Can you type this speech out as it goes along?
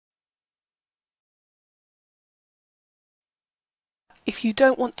If you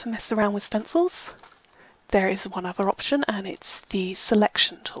don't want to mess around with stencils, there is one other option, and it's the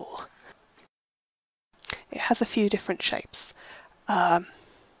selection tool. It has a few different shapes,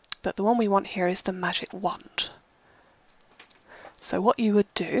 but the one we want here is the magic wand. So what you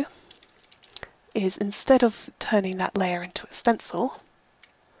would do is, instead of turning that layer into a stencil,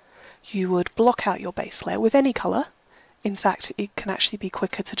 you would block out your base layer with any colour. In fact, it can actually be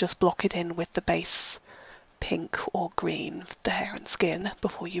quicker to just block it in with the base pink or green, the hair and skin,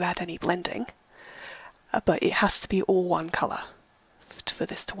 before you add any blending. But it has to be all one colour for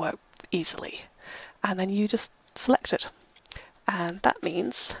this to work easily. And then you just select it. And that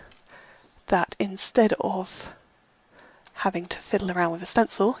means that instead of having to fiddle around with a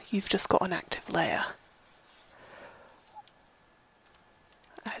stencil, you've just got an active layer,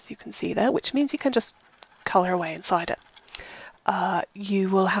 as you can see there, which means you can just colour away inside it. You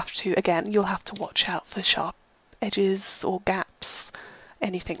will have to, again, you'll have to watch out for sharp edges or gaps,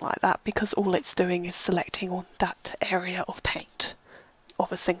 anything like that, because all it's doing is selecting on that area of paint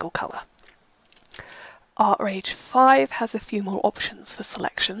of a single colour. ArtRage 5 has a few more options for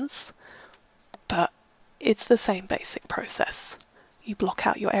selections, but it's the same basic process. You block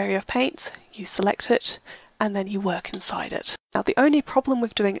out your area of paint, you select it, and then you work inside it. Now, the only problem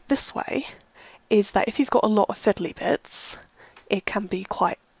with doing it this way is that if you've got a lot of fiddly bits, it can be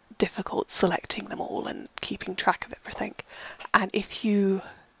quite difficult selecting them all and keeping track of everything. And if you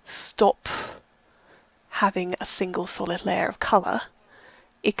stop having a single solid layer of colour,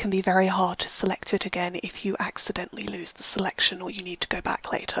 it can be very hard to select it again if you accidentally lose the selection or you need to go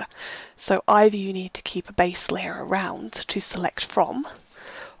back later. So either you need to keep a base layer around to select from,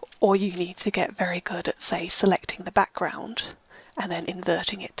 or you need to get very good at, say, selecting the background and then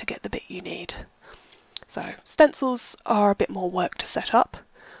inverting it to get the bit you need. So stencils are a bit more work to set up,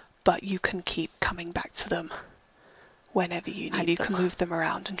 but you can keep coming back to them whenever you need them. And you can move them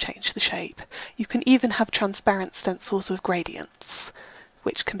around and change the shape. You can even have transparent stencils with gradients,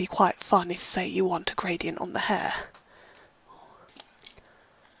 which can be quite fun if, say, you want a gradient on the hair.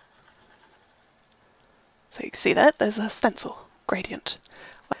 So you can see there's a stencil gradient.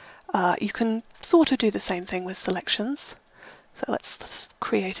 You can sort of do the same thing with selections. So let's just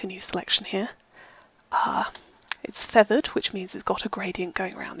create a new selection here. It's feathered, which means it's got a gradient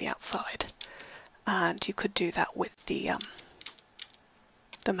going around the outside. And you could do that with the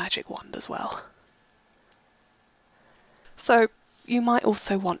magic wand as well. So you might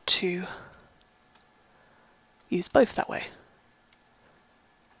also want to use both that way.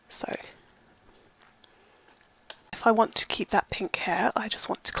 So if I want to keep that pink hair, I just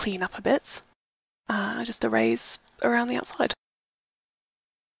want to clean up a bit. I just erase around the outside.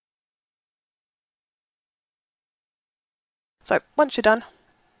 So once you're done,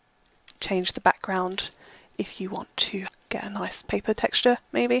 change the background if you want to get a nice paper texture,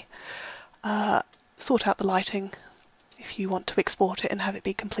 maybe. Sort out the lighting if you want to export it and have it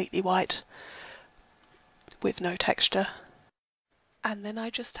be completely white with no texture. And then I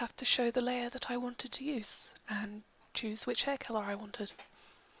just have to show the layer that I wanted to use and choose which hair colour I wanted.